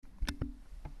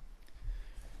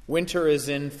Winter is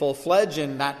in full fledged,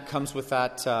 and that comes with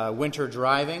that winter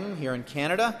driving here in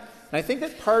Canada. And I think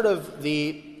that part of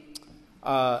the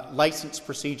license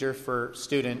procedure for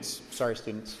students,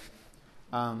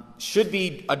 should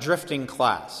be a drifting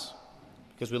class.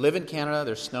 Because we live in Canada,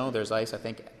 there's snow, there's ice. I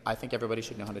think everybody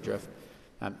should know how to drift.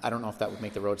 I don't know if that would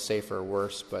make the roads safer or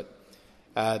worse, but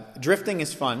drifting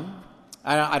is fun.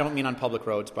 I don't mean on public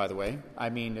roads, by the way. I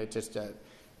mean it just.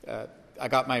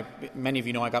 Many of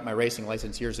you know I got my racing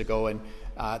license years ago, and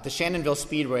the Shannonville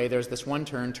Speedway, there's this one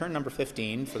turn number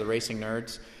 15 for the racing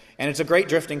nerds, and it's a great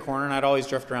drifting corner, and I'd always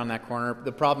drift around that corner.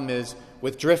 The problem is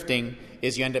with drifting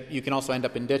is you can also end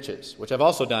up in ditches, which I've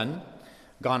also done,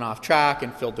 gone off track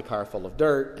and filled the car full of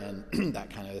dirt and that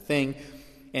kind of a thing.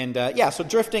 And so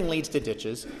drifting leads to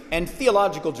ditches, and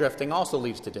theological drifting also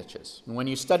leads to ditches. And when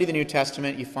you study the New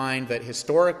Testament, you find that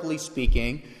historically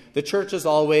speaking, the church has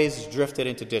always drifted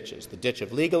into ditches. The ditch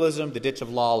of legalism, the ditch of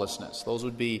lawlessness. Those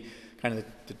would be kind of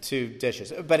the two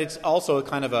ditches. But it's also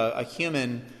kind of a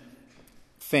human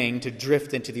thing to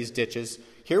drift into these ditches.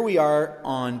 Here we are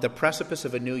on the precipice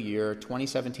of a new year.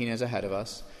 2017 is ahead of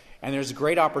us. And there's a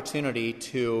great opportunity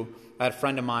I had a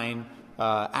friend of mine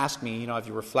ask me, have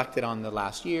you reflected on the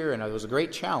last year? And it was a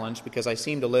great challenge because I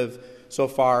seem to live so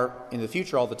far in the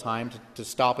future all the time. To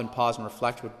stop and pause and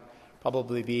reflect would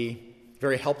probably be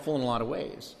very helpful in a lot of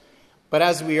ways. But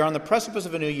as we are on the precipice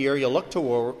of a new year, you look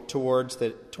towards the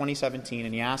 2017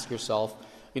 and you ask yourself,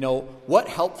 what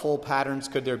helpful patterns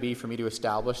could there be for me to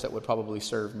establish that would probably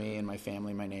serve me and my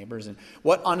family, my neighbors? And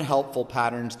what unhelpful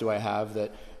patterns do I have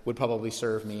that would probably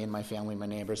serve me and my family, my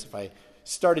neighbors if I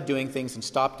started doing things and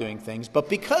stopped doing things? But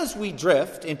because we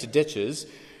drift into ditches,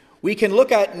 we can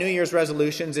look at New Year's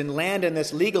resolutions and land in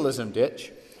this legalism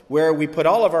ditch where we put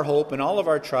all of our hope and all of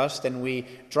our trust and we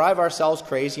drive ourselves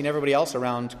crazy and everybody else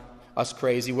around us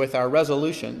crazy with our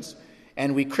resolutions.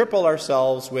 And we cripple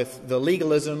ourselves with the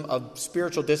legalism of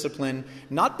spiritual discipline,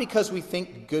 not because we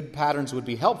think good patterns would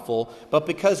be helpful, but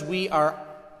because we are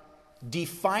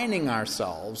defining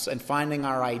ourselves and finding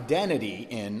our identity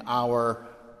in our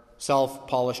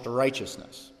self-polished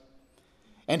righteousness.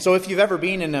 And so if you've ever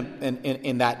been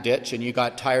in that ditch and you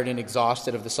got tired and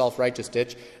exhausted of the self-righteous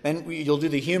ditch, then you'll do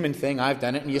the human thing, I've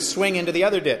done it, and you swing into the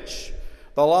other ditch.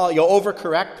 You'll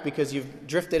overcorrect because you've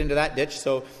drifted into that ditch,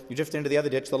 so you drift into the other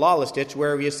ditch, the lawless ditch,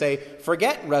 where you say,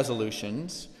 forget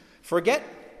resolutions, forget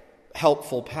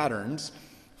helpful patterns,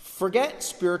 forget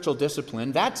spiritual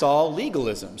discipline, that's all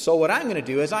legalism. So what I'm going to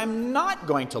do is I'm not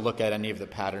going to look at any of the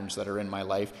patterns that are in my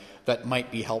life that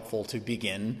might be helpful to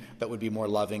begin, that would be more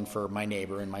loving for my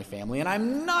neighbor and my family, and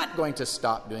I'm not going to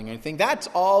stop doing anything. That's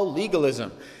all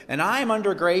legalism. And I'm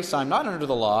under grace, I'm not under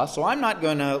the law, so I'm not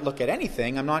going to look at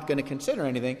anything, I'm not going to consider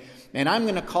anything, and I'm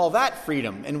going to call that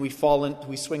freedom, and we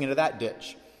swing into that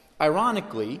ditch.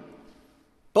 Ironically,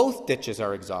 both ditches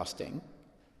are exhausting,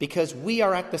 because we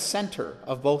are at the center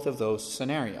of both of those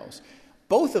scenarios.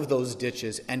 Both of those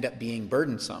ditches end up being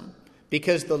burdensome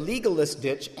because the legalist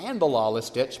ditch and the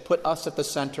lawless ditch put us at the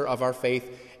center of our faith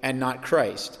and not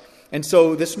Christ. And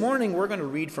so this morning we're going to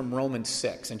read from Romans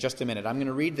 6 in just a minute. I'm going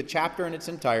to read the chapter in its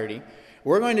entirety.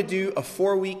 We're going to do a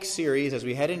 4-week series as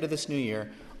we head into this new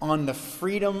year on the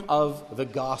freedom of the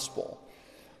gospel.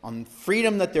 On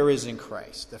freedom that there is in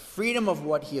Christ, the freedom of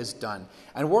what he has done.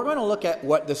 And we're going to look at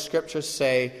what the scriptures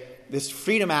say this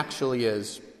freedom actually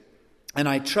is. And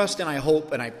I trust and I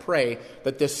hope and I pray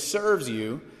that this serves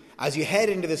you as you head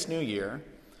into this new year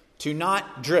to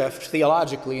not drift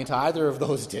theologically into either of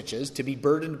those ditches, to be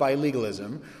burdened by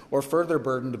legalism or further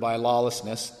burdened by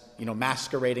lawlessness,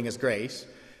 masquerading as grace,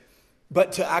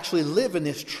 but to actually live in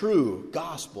this true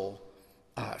gospel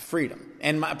freedom.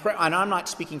 And I'm not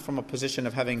speaking from a position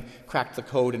of having cracked the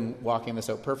code and walking this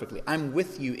out perfectly. I'm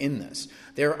with you in this.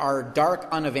 There are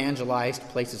dark, unevangelized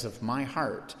places of my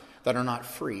heart that are not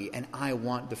free, and I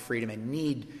want the freedom and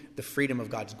need the freedom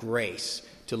of God's grace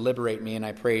to liberate me, and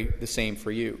I pray the same for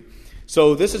you.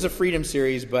 So this is a freedom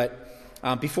series,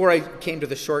 but before I came to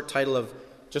the short title of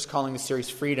just calling the series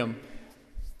Freedom,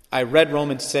 I read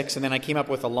Romans 6, and then I came up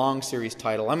with a long series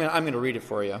title. I'm going to read it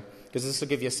for you, because this will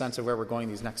give you a sense of where we're going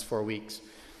these next 4 weeks.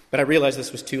 But I realized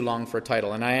this was too long for a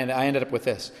title, and I ended up with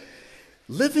this.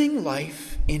 Living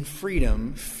life in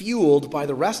freedom, fueled by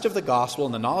the rest of the gospel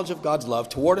and the knowledge of God's love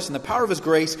toward us and the power of his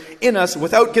grace in us,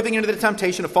 without giving into the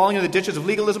temptation of falling into the ditches of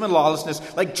legalism and lawlessness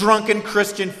like drunken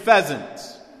Christian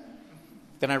pheasants.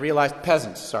 Then I realized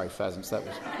pheasants. That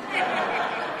was...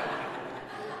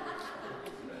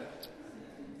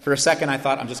 For a second I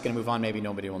thought, I'm just going to move on, maybe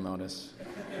nobody will notice.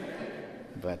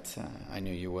 But I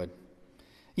knew you would.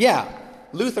 Yeah,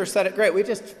 Luther said it great. We're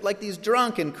just like these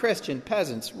drunken Christian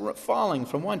peasants falling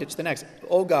from one ditch to the next.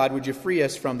 Oh God, would you free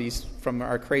us from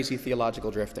our crazy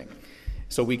theological drifting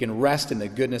so we can rest in the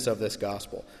goodness of this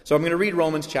gospel. So I'm going to read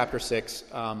Romans chapter 6.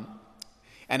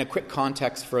 And a quick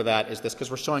context for that is this, because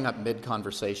we're showing up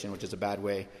mid-conversation, which is a bad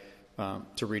way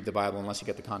to read the Bible unless you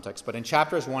get the context. But in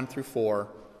chapters 1 through 4,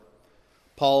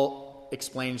 Paul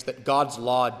explains that God's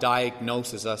law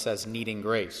diagnoses us as needing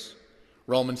grace.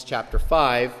 Romans chapter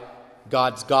 5,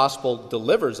 God's gospel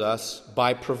delivers us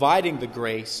by providing the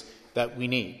grace that we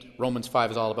need. Romans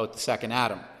 5 is all about the second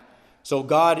Adam. So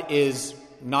God is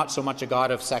not so much a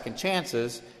God of second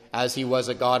chances as he was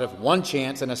a God of one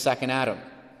chance and a second Adam.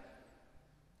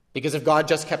 Because if God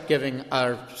just kept giving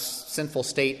our sinful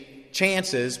state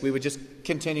chances, we would just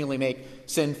continually make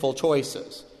sinful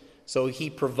choices. So he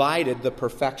provided the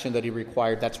perfection that he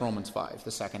required. That's Romans 5,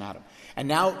 the second Adam. And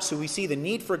now, so we see the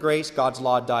need for grace. God's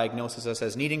law diagnoses us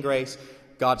as needing grace.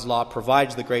 God's law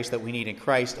provides the grace that we need in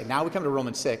Christ. And now we come to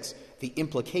Romans 6, the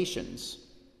implications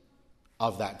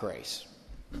of that grace.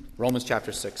 Romans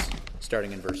chapter 6,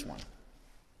 starting in verse 1.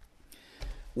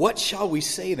 What shall we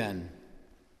say then?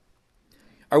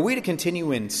 Are we to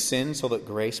continue in sin so that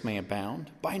grace may abound?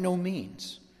 By no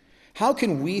means. How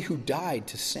can we who died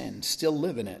to sin still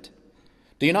live in it?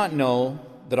 Do you not know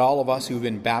that all of us who have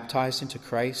been baptized into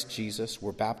Christ Jesus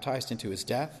were baptized into his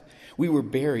death? We were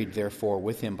buried, therefore,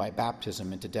 with him by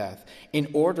baptism into death, in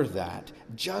order that,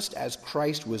 just as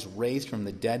Christ was raised from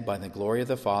the dead by the glory of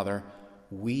the Father,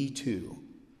 we too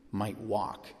might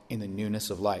walk in the newness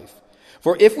of life.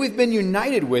 For if we've been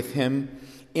united with him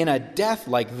in a death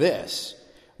like this,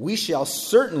 we shall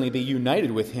certainly be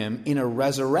united with him in a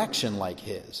resurrection like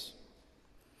his.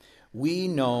 We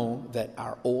know that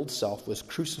our old self was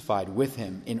crucified with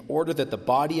him in order that the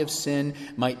body of sin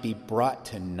might be brought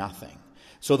to nothing,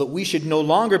 so that we should no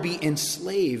longer be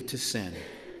enslaved to sin.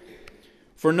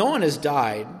 For no one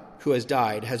who has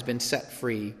died has been set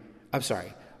free.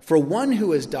 For one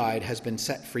who has died has been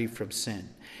set free from sin.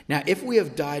 Now, if we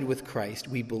have died with Christ,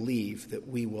 we believe that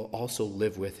we will also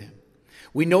live with him.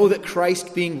 We know that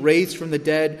Christ, being raised from the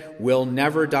dead, will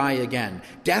never die again.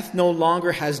 Death no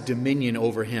longer has dominion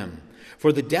over him.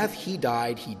 For the death he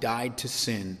died to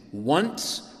sin,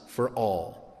 once for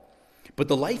all. But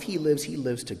the life he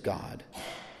lives to God.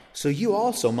 So you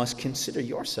also must consider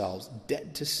yourselves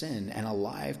dead to sin and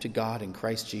alive to God in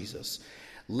Christ Jesus.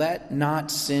 Let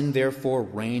not sin, therefore,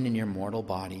 reign in your mortal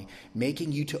body,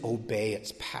 making you to obey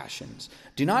its passions.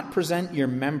 Do not present your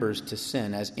members to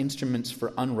sin as instruments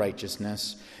for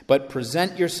unrighteousness, but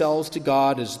present yourselves to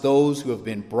God as those who have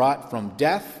been brought from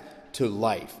death to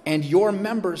life, and your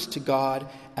members to God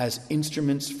as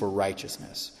instruments for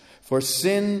righteousness. For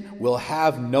sin will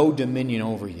have no dominion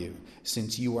over you,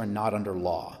 since you are not under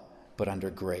law, but under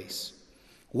grace.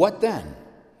 What then?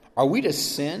 Are we to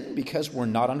sin because we're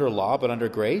not under law but under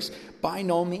grace? By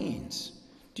no means.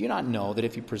 Do you not know that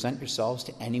if you present yourselves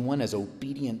to anyone as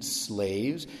obedient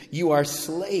slaves, you are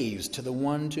slaves to the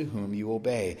one to whom you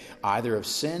obey, either of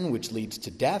sin, which leads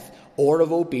to death, or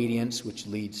of obedience, which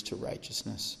leads to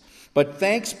righteousness? But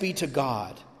thanks be to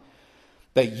God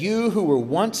that you who were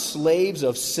once slaves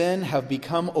of sin have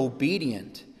become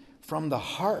obedient from the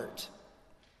heart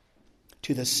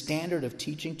to the standard of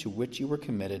teaching to which you were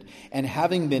committed, and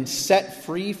having been set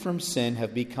free from sin,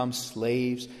 have become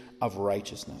slaves of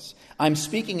righteousness. I'm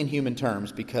speaking in human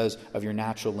terms because of your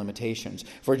natural limitations.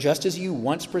 For just as you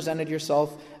once presented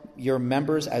your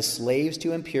members as slaves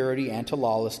to impurity and to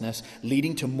lawlessness,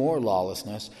 leading to more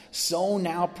lawlessness, so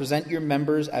now present your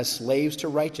members as slaves to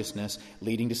righteousness,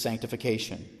 leading to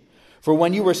sanctification. For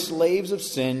when you were slaves of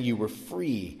sin, you were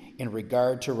free in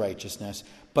regard to righteousness.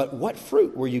 But what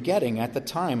fruit were you getting at the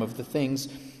time of the things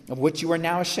of which you are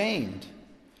now ashamed?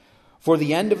 For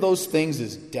the end of those things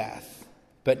is death.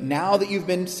 But now that you've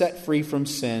been set free from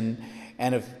sin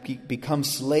and have become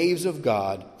slaves of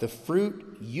God, the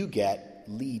fruit you get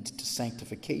leads to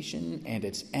sanctification and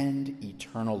its end,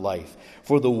 eternal life.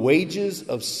 For the wages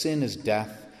of sin is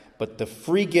death, but the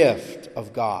free gift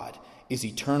of God is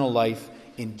eternal life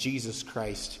in Jesus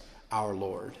Christ our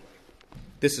Lord.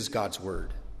 This is God's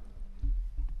word.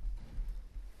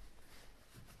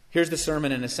 Here's the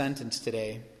sermon in a sentence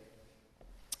today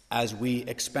as we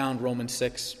expound Romans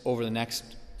 6 over the next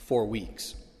 4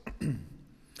 weeks.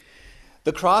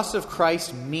 The cross of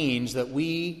Christ means that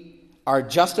we are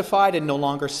justified and no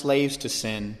longer slaves to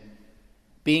sin.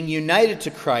 Being united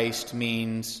to Christ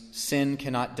means sin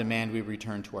cannot demand we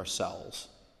return to ourselves.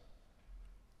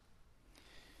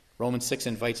 Romans 6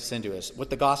 invites us into this. What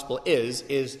the gospel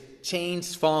is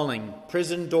chains falling,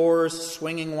 prison doors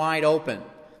swinging wide open.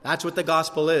 That's what the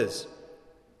gospel is.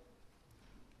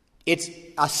 It's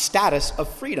a status of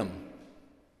freedom.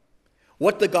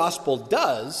 What the gospel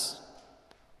does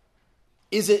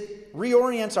is it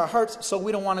reorients our hearts so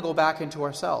we don't want to go back into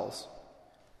ourselves.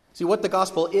 See, what the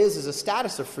gospel is a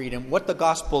status of freedom. What the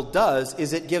gospel does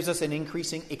is it gives us an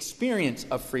increasing experience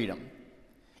of freedom.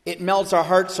 It melts our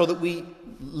hearts so that we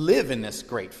live in this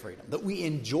great freedom, that we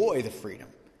enjoy the freedom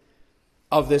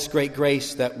of this great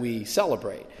grace that we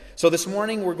celebrate. So this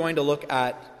morning we're going to look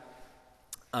at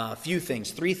a few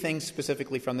things, 3 things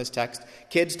specifically from this text.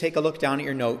 Kids, take a look down at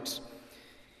your notes.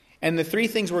 And the 3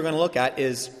 things we're going to look at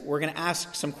is we're going to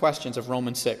ask some questions of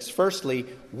Romans 6. Firstly,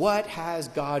 what has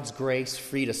God's grace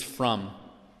freed us from?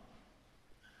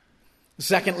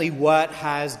 Secondly, what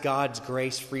has God's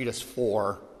grace freed us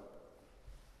for?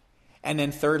 And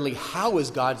then thirdly, how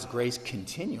is God's grace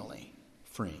continually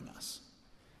freeing us?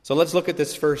 So let's look at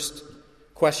this first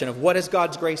question of what has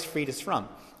God's grace freed us from?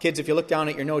 Kids, if you look down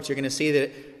at your notes, you're going to see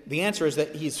that the answer is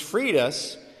that He's freed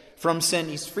us from sin.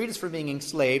 He's freed us from being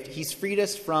enslaved. He's freed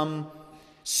us from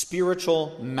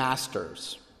spiritual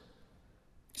masters.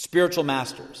 Spiritual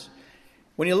masters.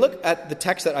 When you look at the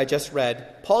text that I just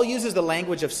read, Paul uses the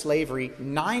language of slavery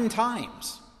 9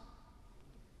 times.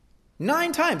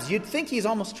 9 times. You'd think he's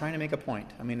almost trying to make a point.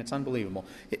 I mean, it's unbelievable.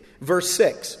 Verse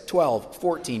 6, 12,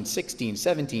 14, 16,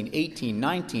 17, 18,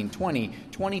 19, 20,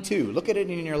 22. Look at it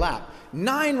in your lap.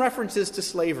 9 references to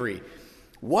slavery.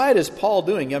 What is Paul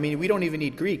doing? I mean, we don't even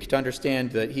need Greek to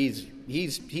understand that he's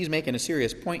making a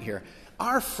serious point here.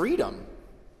 Our freedom,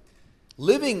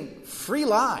 living free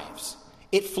lives,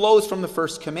 it flows from the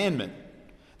first commandment.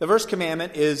 The first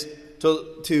commandment is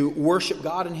to worship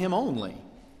God and Him only.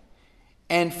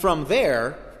 And from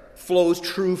there flows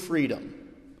true freedom.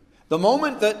 The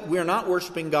moment that we're not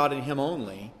worshiping God and Him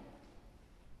only,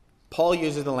 Paul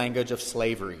uses the language of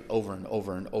slavery over and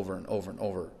over and over and over and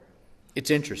over. It's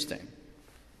interesting.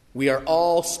 We are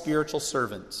all spiritual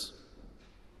servants.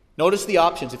 Notice the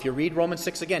options. If you read Romans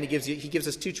 6 again, he gives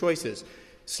us 2 choices.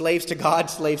 Slaves to God,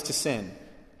 slaves to sin.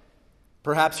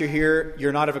 Perhaps you're here,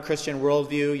 you're not of a Christian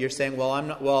worldview. You're saying,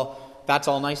 that's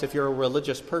all nice if you're a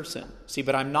religious person. See,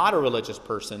 but I'm not a religious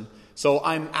person, so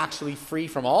I'm actually free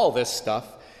from all this stuff.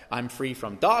 I'm free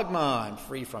from dogma, I'm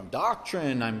free from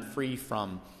doctrine, I'm free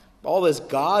from all this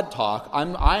God talk.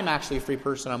 I'm actually a free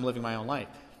person, I'm living my own life.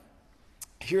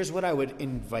 Here's what I would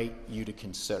invite you to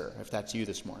consider, if that's you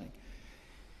this morning,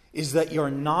 is that you're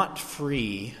not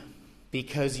free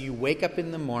because you wake up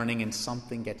in the morning and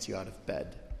something gets you out of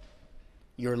bed.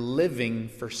 You're living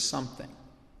for something.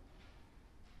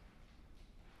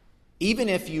 Even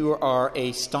if you are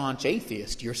a staunch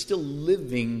atheist, you're still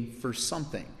living for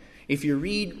something. If you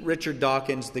read Richard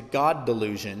Dawkins' The God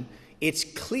Delusion, it's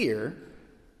clear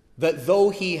that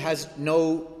though he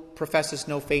professes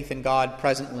no faith in God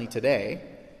presently today,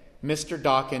 Mr.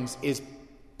 Dawkins is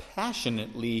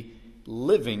passionately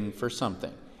living for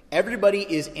something. Everybody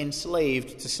is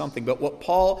enslaved to something, but what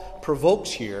Paul provokes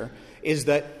here is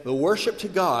that the worship to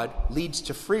God leads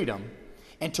to freedom,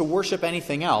 and to worship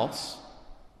anything else,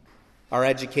 our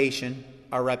education,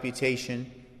 our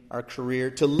reputation, our career,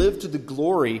 to live to the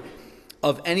glory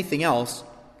of anything else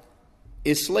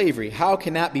is slavery. How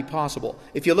can that be possible?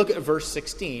 If you look at verse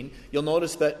 16, you'll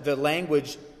notice that the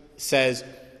language says,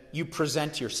 you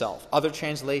present yourself. Other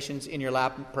translations in your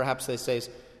lap, perhaps they say,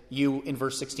 in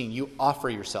verse 16, you offer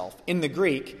yourself. In the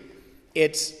Greek,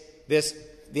 it's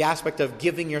the aspect of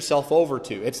giving yourself over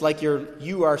to. It's like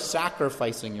you are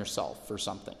sacrificing yourself for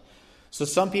something. So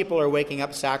some people are waking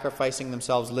up sacrificing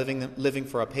themselves, living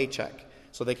for a paycheck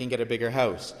so they can get a bigger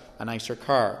house, a nicer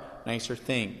car, nicer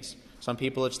things. Some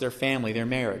people it's their family, their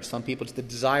marriage. Some people it's the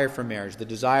desire for marriage, the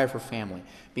desire for family,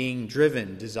 being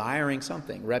driven, desiring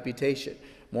something, reputation.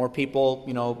 More people,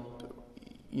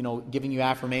 giving you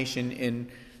affirmation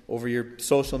over your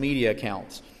social media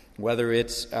accounts, whether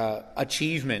it's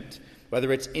achievement,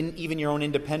 whether it's in even your own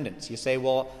independence. You say,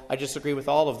 I disagree with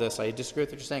all of this. I disagree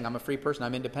with what you're saying. I'm a free person.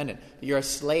 I'm independent. You're a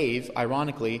slave,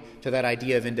 ironically, to that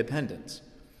idea of independence.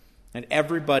 And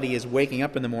everybody is waking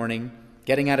up in the morning,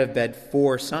 getting out of bed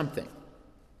for something.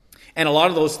 And a lot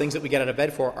of those things that we get out of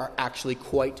bed for are actually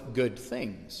quite good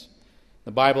things.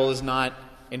 The Bible is not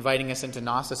inviting us into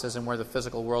Gnosticism where the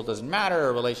physical world doesn't matter,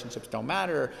 or relationships don't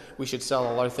matter, we should sell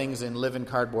all our things and live in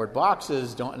cardboard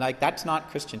boxes. That's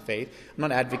not Christian faith. I'm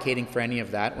not advocating for any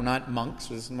of that. We're not monks,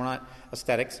 we're not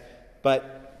ascetics.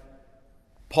 But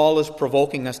Paul is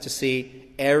provoking us to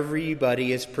see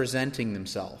everybody is presenting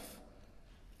themselves.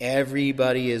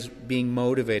 Everybody is being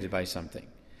motivated by something.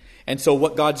 And so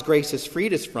what God's grace has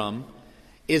freed us from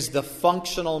is the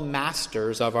functional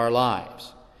masters of our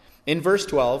lives. In verse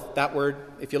 12, that word,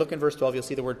 if you look in verse 12, you'll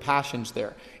see the word passions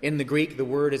there. In the Greek, the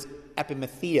word is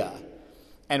epimethea.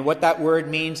 And what that word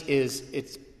means is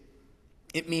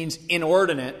it means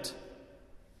inordinate,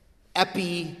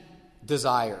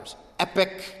 desires,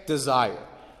 epic desire,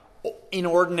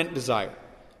 inordinate desire.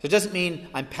 So it doesn't mean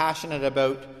I'm passionate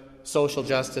about social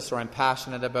justice or I'm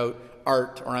passionate about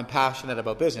art or I'm passionate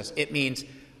about business. It means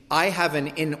I have an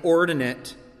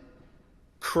inordinate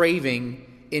craving,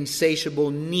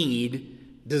 insatiable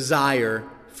need, desire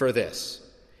for this.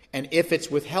 And if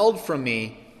it's withheld from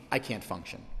me, I can't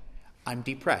function. I'm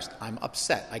depressed. I'm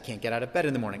upset. I can't get out of bed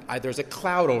in the morning. There's a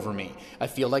cloud over me. I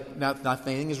feel like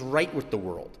nothing is right with the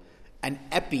world. An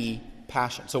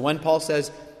passion. So when Paul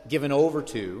says given over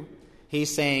to,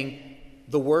 he's saying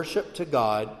the worship to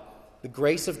God, the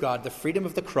grace of God, the freedom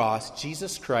of the cross,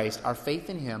 Jesus Christ, our faith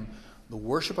in him, the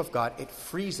worship of God, it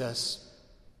frees us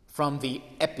from the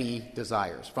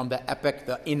desires, from the epic,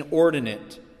 the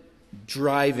inordinate,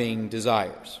 driving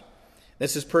desires.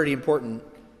 This is pretty important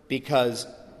because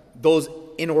those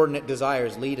inordinate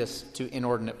desires lead us to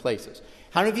inordinate places.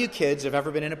 How many of you kids have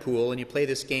ever been in a pool and you play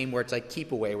this game where it's like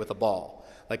keep away with a ball,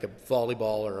 like a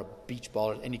volleyball or a beach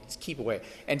ball, and you keep away?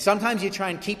 And sometimes you try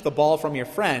and keep the ball from your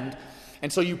friend,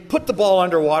 and so you put the ball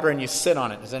underwater and you sit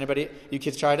on it. Has you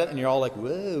kids tried it? And you're all like,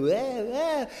 whoa, whoa,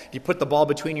 whoa. You put the ball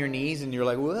between your knees and you're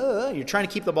like, whoa. You're trying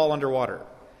to keep the ball underwater.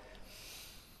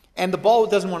 And the ball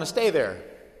doesn't want to stay there,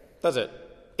 does it?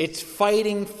 It's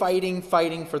fighting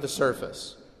for the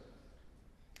surface.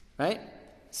 Right?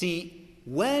 See,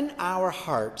 when our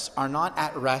hearts are not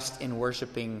at rest in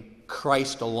worshiping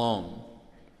Christ alone,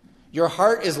 your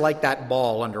heart is like that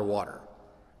ball underwater.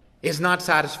 It's not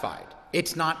satisfied.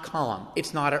 It's not calm.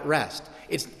 It's not at rest.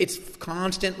 It's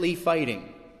constantly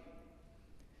fighting.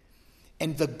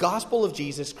 And the gospel of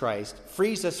Jesus Christ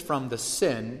frees us from the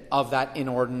sin of that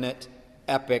inordinate,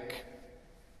 epic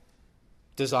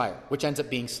desire, which ends up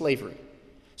being slavery.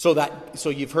 So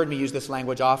you've heard me use this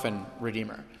language often,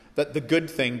 Redeemer, that the good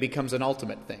thing becomes an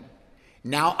ultimate thing.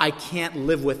 Now I can't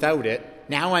live without it.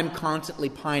 Now I'm constantly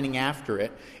pining after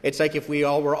it. It's like if we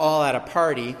were all at a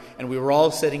party and we were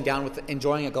all sitting down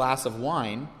enjoying a glass of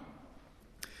wine.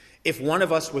 If one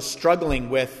of us was struggling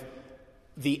with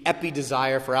the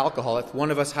desire for alcohol, if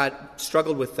one of us had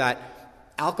struggled with that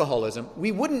alcoholism,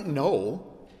 we wouldn't know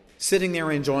sitting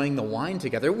there enjoying the wine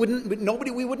together.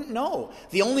 We wouldn't know.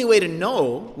 The only way to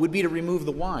know would be to remove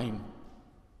the wine.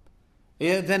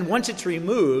 Then once it's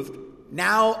removed,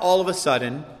 now all of a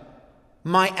sudden,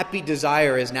 my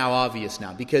desire is now obvious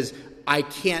now because I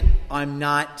can't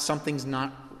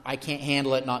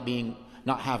handle it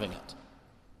not having it.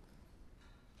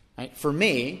 Right? For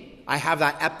me, I have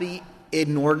that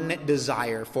inordinate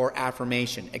desire for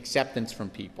affirmation, acceptance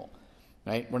from people.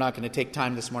 Right? We're not going to take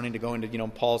time this morning to go into,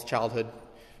 Paul's childhood,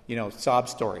 sob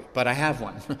story, but I have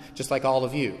one, just like all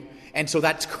of you. And so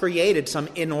that's created some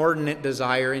inordinate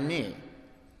desire in me.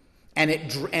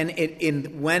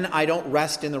 And when I don't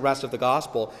rest in the rest of the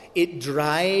gospel, it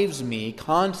drives me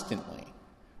constantly.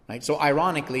 Right? So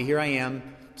ironically, here I am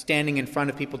standing in front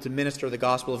of people to minister the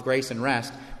gospel of grace and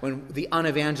rest when the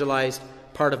unevangelized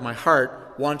part of my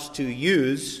heart wants to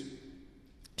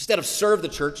instead of serve the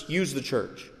church, use the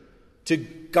church to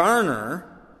garner,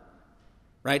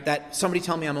 right, that somebody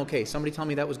tell me I'm okay, somebody tell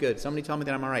me that was good, somebody tell me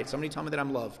that I'm all right, somebody tell me that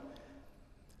I'm loved.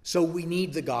 So we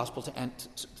need the gospel to end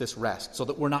this rest so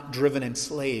that we're not driven and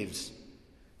slaves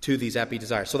to these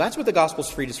desires. So that's what the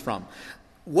gospel's freed us from.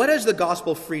 What has the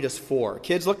gospel freed us for?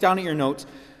 Kids, look down at your notes.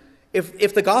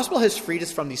 If the gospel has freed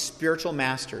us from these spiritual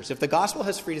masters, if the gospel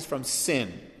has freed us from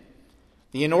sin,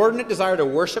 the inordinate desire to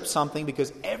worship something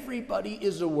because everybody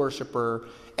is a worshiper,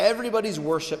 everybody's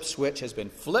worship switch has been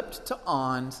flipped to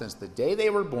on since the day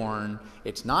they were born,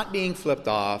 it's not being flipped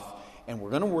off, and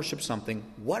we're going to worship something,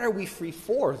 what are we free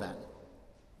for then?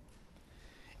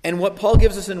 And what Paul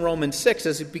gives us in Romans 6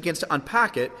 as he begins to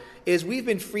unpack it is we've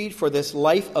been freed for this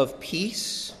life of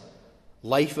peace,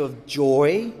 life of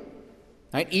joy,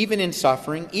 right? Even in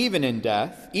suffering, even in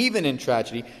death, even in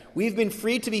tragedy. We've been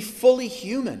freed to be fully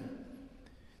human.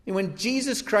 And when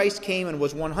Jesus Christ came and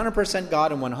was 100%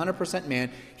 God and 100% man,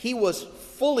 he was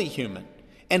fully human.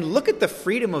 And look at the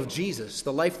freedom of Jesus,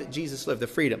 the life that Jesus lived, the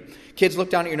freedom. Kids, look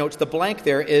down at your notes. The blank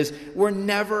there is, we're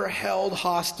never held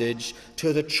hostage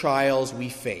to the trials we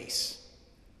face.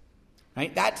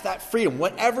 Right? That's that freedom.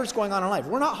 Whatever's going on in life,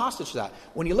 we're not hostage to that.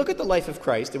 When you look at the life of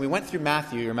Christ, and we went through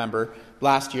Matthew, you remember,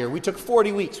 last year, we took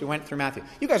 40 weeks, we went through Matthew.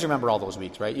 You guys remember all those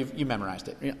weeks, right? You memorized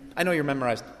it. I know you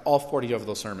memorized all 40 of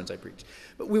those sermons I preached.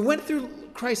 But we went through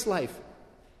Christ's life,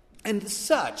 and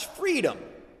such freedom,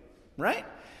 right?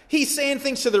 He's saying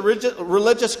things to the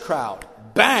religious crowd.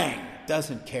 Bang!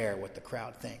 doesn't care what the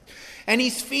crowd thinks. And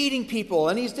he's feeding people,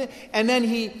 and then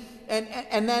he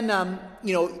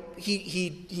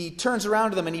turns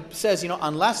around to them and he says,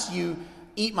 unless you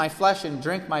eat my flesh and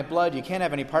drink my blood, you can't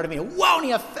have any part of me. Whoa, and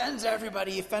he offends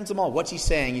everybody. He offends them all. What's he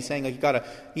saying? He's saying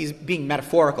he's being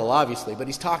metaphorical, obviously, but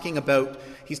he's talking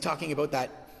about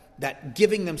that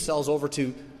giving themselves over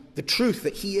to the truth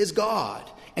that he is God,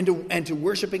 and to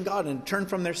worshiping God, and turn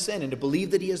from their sin, and to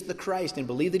believe that he is the Christ, and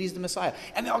believe that he's the Messiah.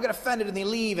 And they all get offended and they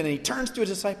leave, and then he turns to his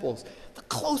disciples, the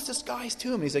closest guys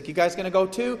to him. He's like, you guys going to go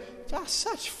too? Ah,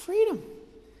 such freedom.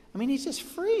 I mean, he's just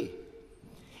free.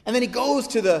 And then he goes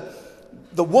to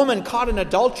the woman caught in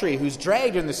adultery who's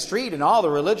dragged in the street, and all the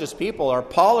religious people are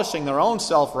polishing their own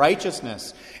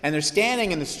self-righteousness. And they're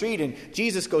standing in the street, and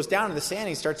Jesus goes down to the sand and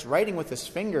he starts writing with his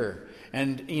finger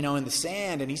and, in the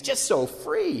sand, and he's just so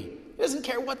free. He doesn't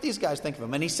care what these guys think of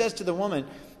him. And he says to the woman,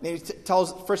 he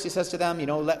says to them,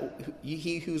 let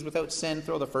he who's without sin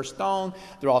throw the first stone.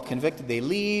 They're all convicted. They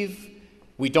leave.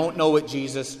 We don't know what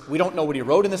he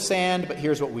wrote in the sand, but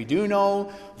here's what we do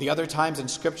know. The other times in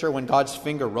Scripture when God's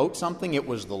finger wrote something, it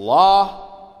was the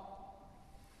law.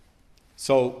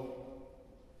 So,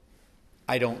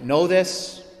 I don't know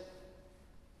this,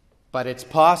 but it's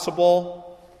possible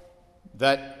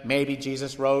that maybe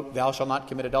Jesus wrote, thou shalt not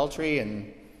commit adultery,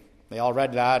 and they all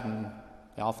read that, and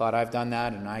they all thought, I've done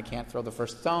that, and I can't throw the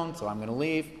first stone, so I'm going to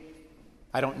leave.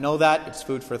 I don't know that. It's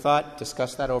food for thought.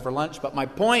 Discuss that over lunch. But my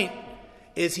point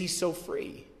is he's so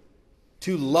free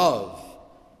to love.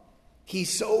 He's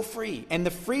so free. And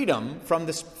the freedom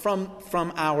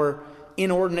from our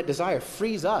inordinate desire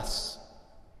frees us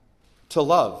to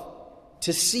love,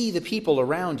 to see the people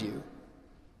around you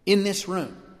in this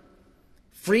room.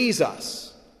 Frees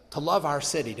us to love our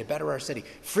city, to better our city.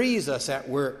 Frees us at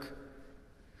work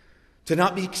to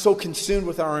not be so consumed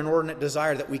with our inordinate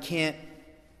desire that we can't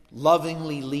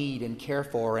lovingly lead and care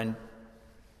for and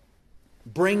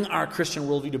bring our Christian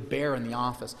worldview to bear in the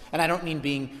office. And I don't mean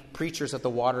being preachers at the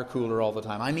water cooler all the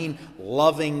time. I mean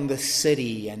loving the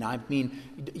city. And I mean,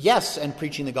 yes, and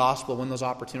preaching the gospel when those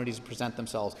opportunities present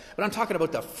themselves. But I'm talking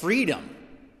about the freedom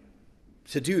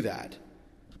to do that.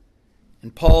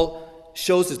 And Paul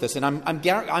shows us this. And I'm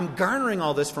garnering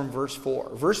all this from verse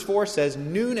 4. Verse 4 says,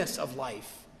 newness of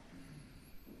life.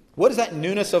 What does that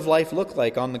newness of life look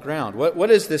like on the ground? What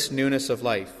is this newness of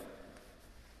life?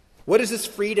 What is this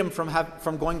freedom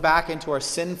from going back into our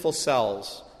sinful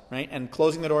selves, right, and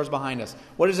closing the doors behind us?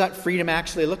 What does that freedom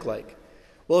actually look like?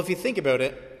 Well, if you think about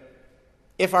it,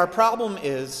 if our problem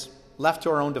is left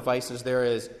to our own devices, there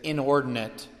is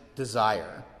inordinate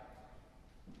desire.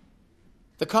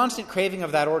 The constant craving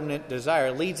of that inordinate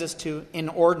desire leads us to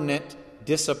inordinate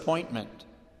disappointment.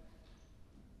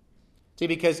 See,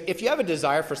 because if you have a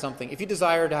desire for something, if you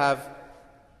desire to have,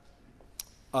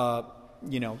 a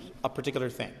particular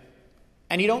thing,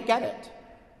 and you don't get it,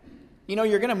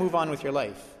 you're going to move on with your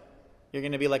life. You're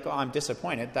going to be like, oh, I'm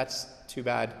disappointed. That's too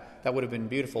bad. That would have been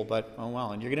beautiful, but oh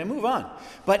well. And you're going to move on.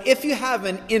 But if you have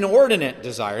an inordinate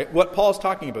desire, what Paul's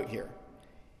talking about here,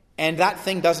 and that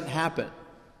thing doesn't happen,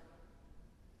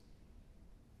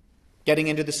 getting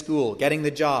into the school, getting the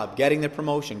job, getting the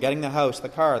promotion, getting the house, the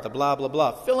car, the blah, blah,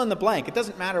 blah. Fill in the blank. It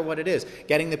doesn't matter what it is.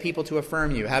 Getting the people to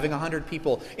affirm you. Having 100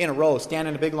 people in a row stand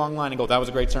in a big long line and go, that was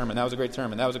a great sermon, that was a great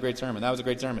sermon, that was a great sermon, that was a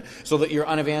great sermon. So that your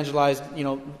unevangelized,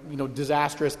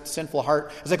 disastrous, sinful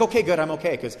heart is like, okay, good, I'm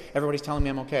okay, because everybody's telling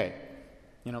me I'm okay.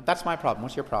 That's my problem.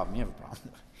 What's your problem? You have a problem.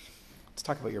 Let's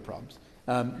talk about your problems.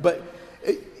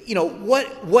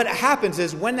 What happens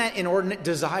is when that inordinate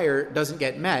desire doesn't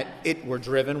get met, we're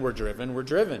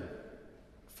driven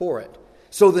for it.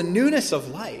 So the newness of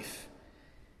life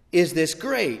is this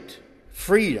great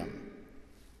freedom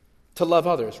to love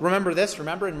others. Remember this?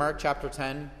 Remember in Mark chapter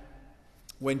 10,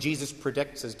 when Jesus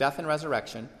predicts his death and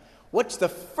resurrection, what's the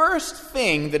first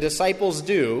thing the disciples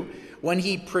do when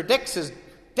he predicts his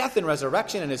death and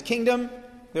resurrection and his kingdom?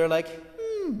 They're like,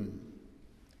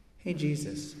 hey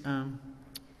Jesus,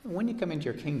 when you come into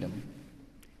your kingdom,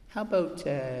 how about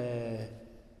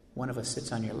one of us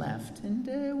sits on your left and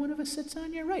one of us sits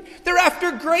on your right? They're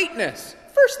after greatness.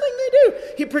 First thing they do.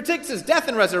 He predicts his death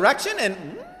and resurrection,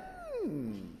 and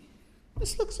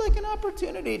this looks like an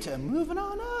opportunity to move it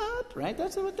on up, right?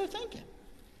 That's what they're thinking.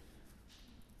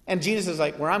 And Jesus is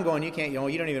like, where I'm going, you can't,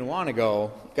 you don't even want to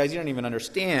go. Guys, you don't even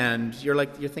understand. You're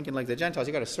thinking like the Gentiles.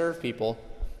 You got to serve people.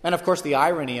 And of course, the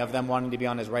irony of them wanting to be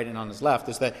on his right and on his left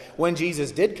is that when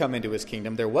Jesus did come into his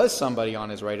kingdom, there was somebody on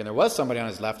his right and there was somebody on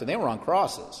his left, and they were on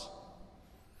crosses.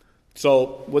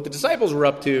 So what the disciples were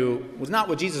up to was not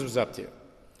what Jesus was up to.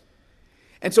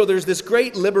 And so there's this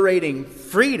great liberating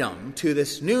freedom to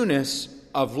this newness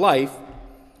of life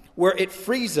where it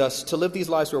frees us to live these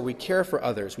lives where we care for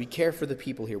others, we care for the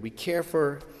people here, we care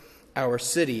for our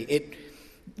city.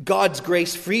 God's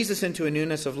grace frees us into a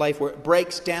newness of life where it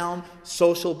breaks down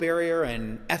social barrier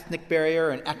and ethnic barrier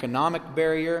and economic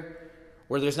barrier,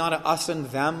 where there's not an us and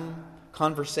them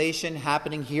conversation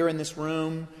happening here in this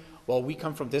room. Well, we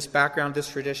come from this background, this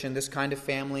tradition, this kind of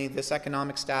family, this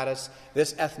economic status,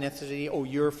 this ethnicity. Oh,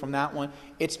 you're from that one.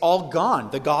 It's all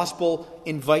gone. The gospel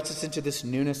invites us into this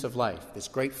newness of life, this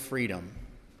great freedom.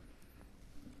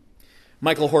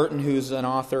 Michael Horton, who's an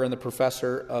author and the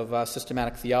professor of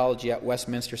systematic theology at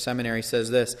Westminster Seminary, says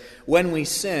this: when we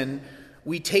sin,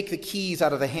 we take the keys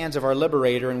out of the hands of our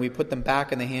liberator and we put them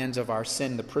back in the hands of our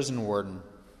sin, the prison warden.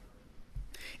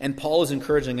 And Paul is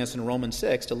encouraging us in Romans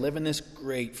 6 to live in this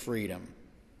great freedom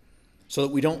so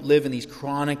that we don't live in these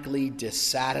chronically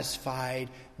dissatisfied,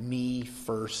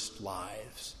 me-first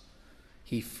lives.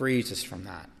 He frees us from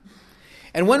that.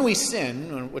 And when we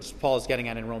sin, which Paul is getting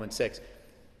at in Romans 6,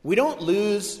 we don't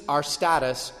lose our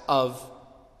status of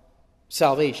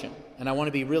salvation. And I want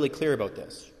to be really clear about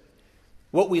this.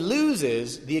 What we lose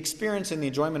is the experience and the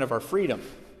enjoyment of our freedom.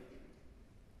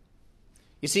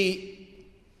 You see,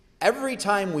 every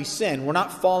time we sin, we're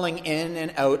not falling in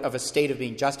and out of a state of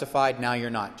being justified, now you're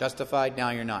not. Justified,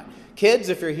 now you're not. Kids,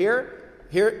 if you're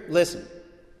here, listen.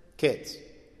 Kids,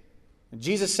 when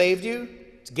Jesus saved you,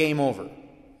 it's game over. He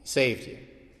saved you.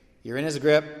 You're in his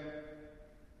grip.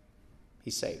 He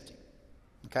saved you.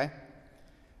 Okay?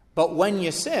 But when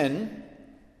you sin,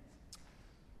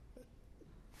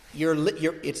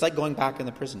 it's like going back in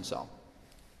the prison cell.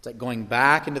 It's like going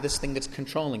back into this thing that's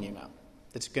controlling you now,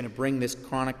 that's going to bring this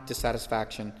chronic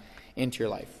dissatisfaction into your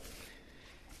life.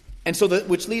 And so,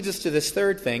 which leads us to this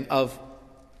third thing of,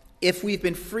 if we've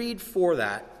been freed for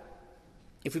that,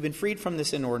 if we've been freed from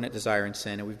this inordinate desire and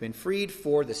sin, and we've been freed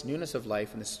for this newness of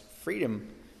life and this freedom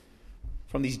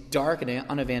from these dark and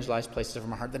unevangelized places of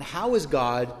our heart, then how is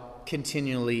God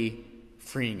continually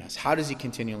freeing us? How does he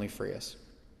continually free us?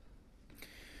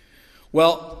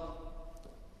 Well,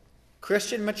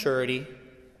 Christian maturity,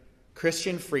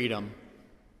 Christian freedom,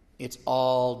 it's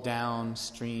all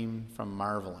downstream from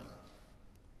marveling.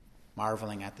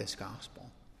 Marveling at this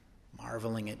gospel.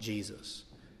 Marveling at Jesus.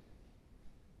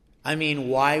 I mean,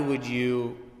 why would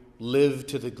you live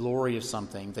to the glory of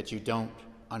something that you don't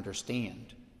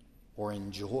understand or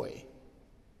enjoy?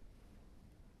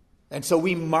 And so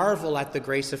we marvel at the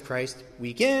grace of Christ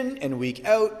week in and week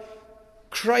out.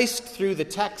 Christ, through the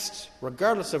text,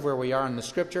 regardless of where we are in the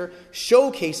Scripture,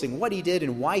 showcasing what he did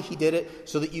and why he did it,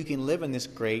 so that you can live in this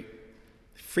great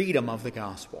freedom of the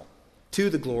gospel to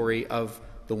the glory of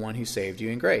the one who saved you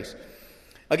in grace.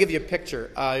 I'll give you a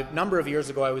picture. A number of years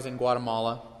ago, I was in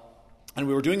Guatemala, and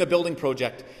we were doing a building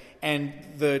project, and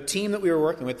the team that we were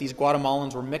working with, these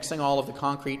Guatemalans, were mixing all of the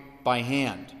concrete by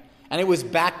hand. And it was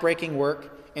back-breaking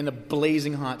work in the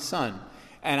blazing hot sun.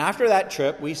 And after that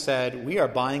trip, we said, we are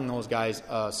buying those guys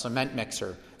a cement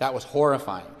mixer. That was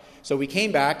horrifying. So we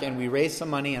came back and we raised some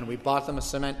money and we bought them a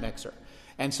cement mixer.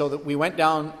 And so that we went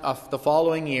down the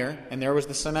following year, and there was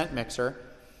the cement mixer.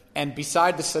 And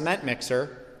beside the cement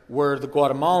mixer were the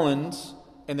Guatemalans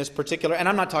in this particular, and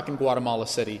I'm not talking Guatemala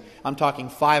City. I'm talking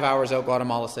 5 hours out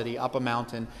Guatemala City, up a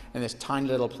mountain, in this tiny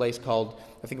little place called,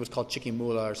 I think it was called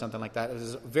Chiquimula or something like that. It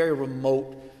was a very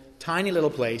remote, tiny little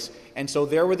place. And so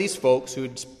there were these folks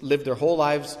who'd lived their whole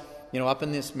lives, up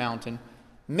in this mountain,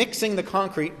 mixing the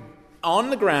concrete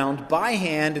on the ground by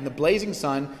hand in the blazing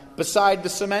sun beside the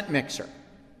cement mixer.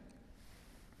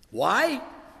 Why?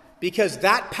 Because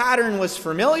that pattern was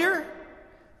familiar.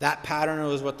 That pattern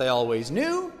was what they always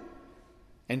knew.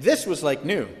 And this was like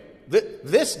new.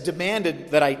 This demanded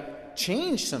that I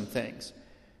change some things.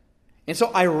 And so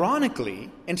ironically,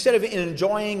 instead of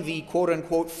enjoying the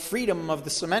quote-unquote freedom of the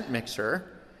cement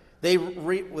mixer, they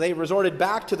resorted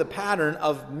back to the pattern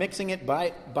of mixing it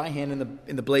by hand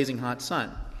in the blazing hot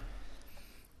sun.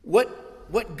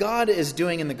 What God is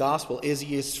doing in the gospel is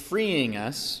he is freeing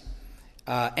us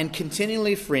and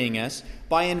continually freeing us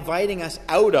by inviting us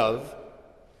out of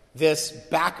this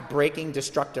back-breaking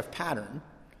destructive pattern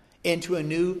into a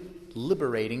new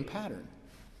liberating pattern.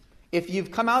 If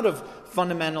you've come out of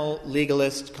fundamental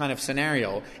legalist kind of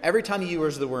scenario, every time you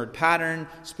use the word pattern,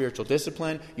 spiritual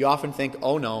discipline, you often think,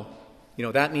 oh no,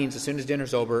 that means as soon as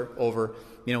dinner's over,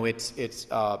 it's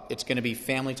going to be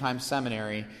family time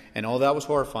seminary, and oh, that was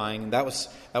horrifying.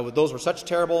 Those were such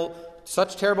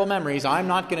terrible memories. I'm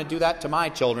not going to do that to my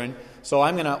children, so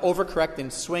I'm going to overcorrect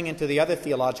and swing into the other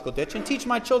theological ditch and teach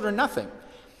my children nothing.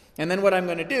 And then what I'm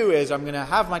going to do is I'm going to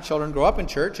have my children grow up in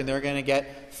church, and they're going to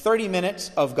get 30 minutes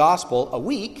of gospel a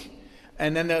week,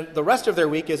 And then the rest of their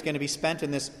week is going to be spent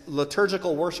in this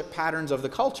liturgical worship patterns of the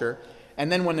culture. And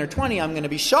then when they're 20, I'm going to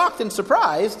be shocked and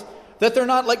surprised that they're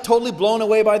not like totally blown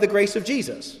away by the grace of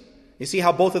Jesus. You see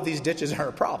how both of these ditches are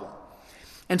a problem.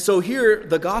 And so here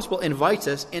the gospel invites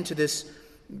us into this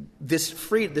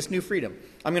new freedom.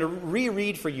 I'm going to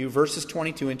reread for you verses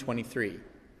 22 and 23.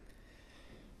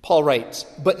 Paul writes,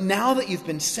 "But now that you've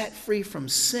been set free from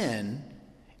sin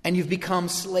and you've become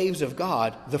slaves of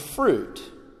God, the fruit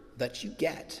that you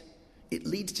get, it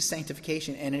leads to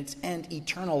sanctification and its end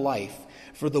eternal life.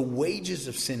 For the wages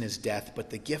of sin is death, but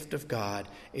the gift of God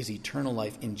is eternal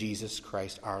life in Jesus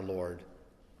Christ our Lord."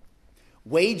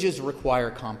 Wages require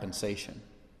compensation.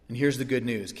 And here's the good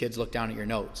news. Kids, look down at your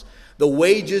notes. The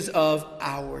wages of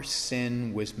our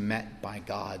sin was met by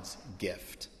God's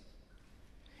gift.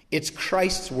 It's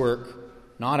Christ's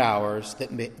work, not ours,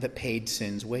 that paid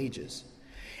sin's wages.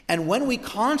 And when we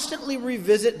constantly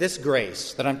revisit this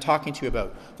grace that I'm talking to you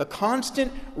about, the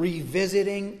constant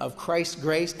revisiting of Christ's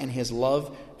grace and his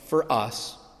love for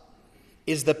us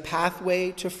is the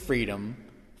pathway to freedom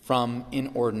from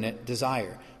inordinate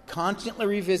desire. Constantly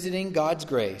revisiting God's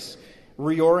grace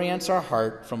reorients our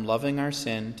heart from loving our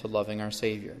sin to loving our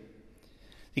Savior.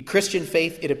 The Christian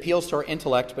faith, it appeals to our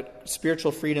intellect, but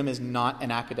spiritual freedom is not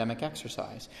an academic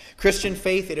exercise. Christian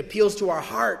faith, it appeals to our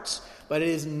hearts, but it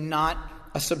is not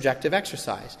a subjective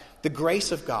exercise. The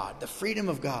grace of God, the freedom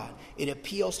of God, it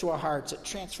appeals to our hearts, it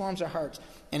transforms our hearts,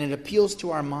 and it appeals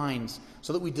to our minds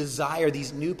so that we desire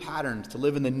these new patterns to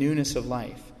live in the newness of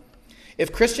life.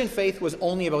 If Christian faith was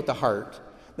only about the heart,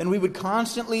 then we would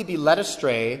constantly be led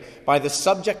astray by the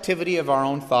subjectivity of our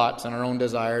own thoughts and our own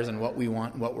desires and what we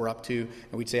want and what we're up to.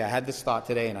 And we'd say, I had this thought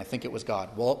today and I think it was God.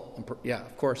 Well, yeah,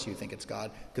 of course you think it's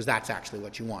God, because that's actually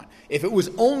what you want. If it was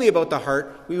only about the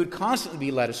heart, we would constantly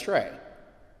be led astray.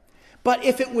 But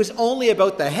if it was only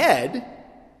about the head,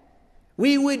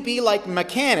 we would be like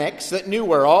mechanics that knew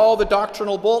where all the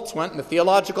doctrinal bolts went in the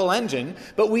theological engine,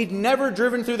 but we'd never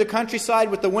driven through the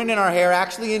countryside with the wind in our hair,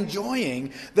 actually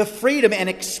enjoying the freedom and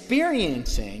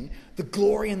experiencing the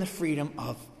glory and the freedom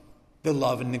of the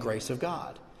love and the grace of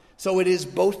God. So it is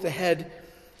both the head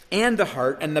and the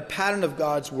heart and the pattern of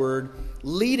God's word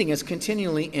leading us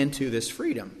continually into this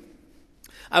freedom.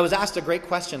 I was asked a great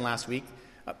question last week.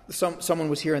 Someone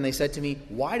was here and they said to me,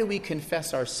 why do we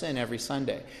confess our sin every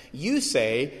Sunday? You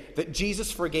say that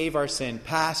Jesus forgave our sin,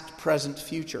 past, present,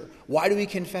 future. Why do we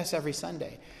confess every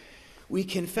Sunday? We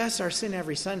confess our sin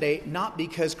every Sunday not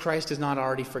because Christ has not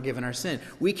already forgiven our sin.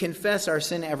 We confess our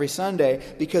sin every Sunday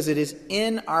because it is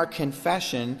in our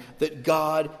confession that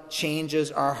God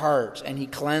changes our hearts and he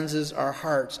cleanses our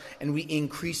hearts and we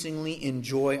increasingly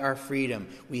enjoy our freedom.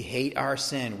 We hate our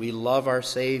sin. We love our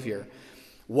Savior.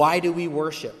 Why do we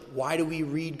worship? Why do we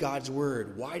read God's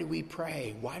word? Why do we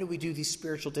pray? Why do we do these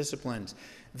spiritual disciplines?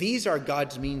 These are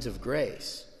God's means of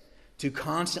grace to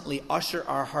constantly usher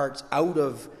our hearts out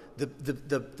of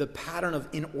the pattern of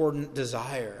inordinate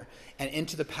desire and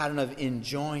into the pattern of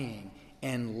enjoying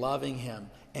and loving him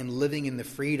and living in the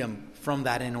freedom from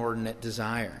that inordinate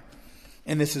desire.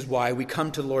 And this is why we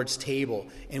come to the Lord's table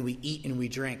and we eat and we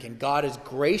drink. And God is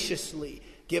graciously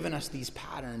given us these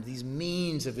patterns, these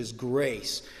means of his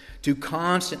grace to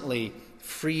constantly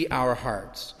free our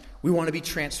hearts. We want to be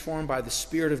transformed by the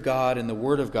Spirit of God and the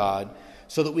Word of God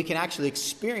so that we can actually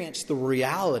experience the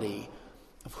reality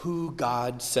of who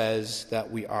God says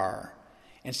that we are.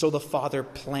 And so the Father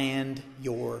planned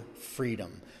your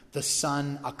freedom. The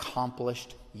Son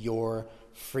accomplished your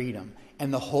freedom.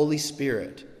 And the Holy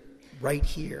Spirit, right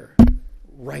here,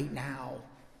 right now,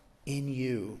 in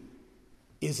you,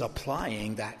 is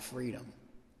applying that freedom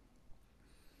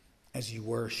as you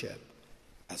worship,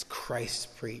 as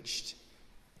Christ preached,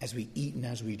 as we eat and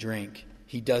as we drink.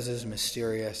 He does his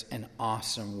mysterious and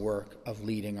awesome work of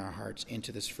leading our hearts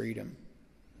into this freedom.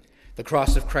 The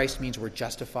cross of Christ means we're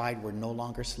justified, we're no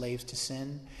longer slaves to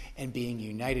sin, and being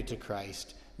united to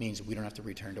Christ means we don't have to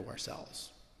return to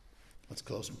ourselves. Let's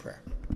close in prayer.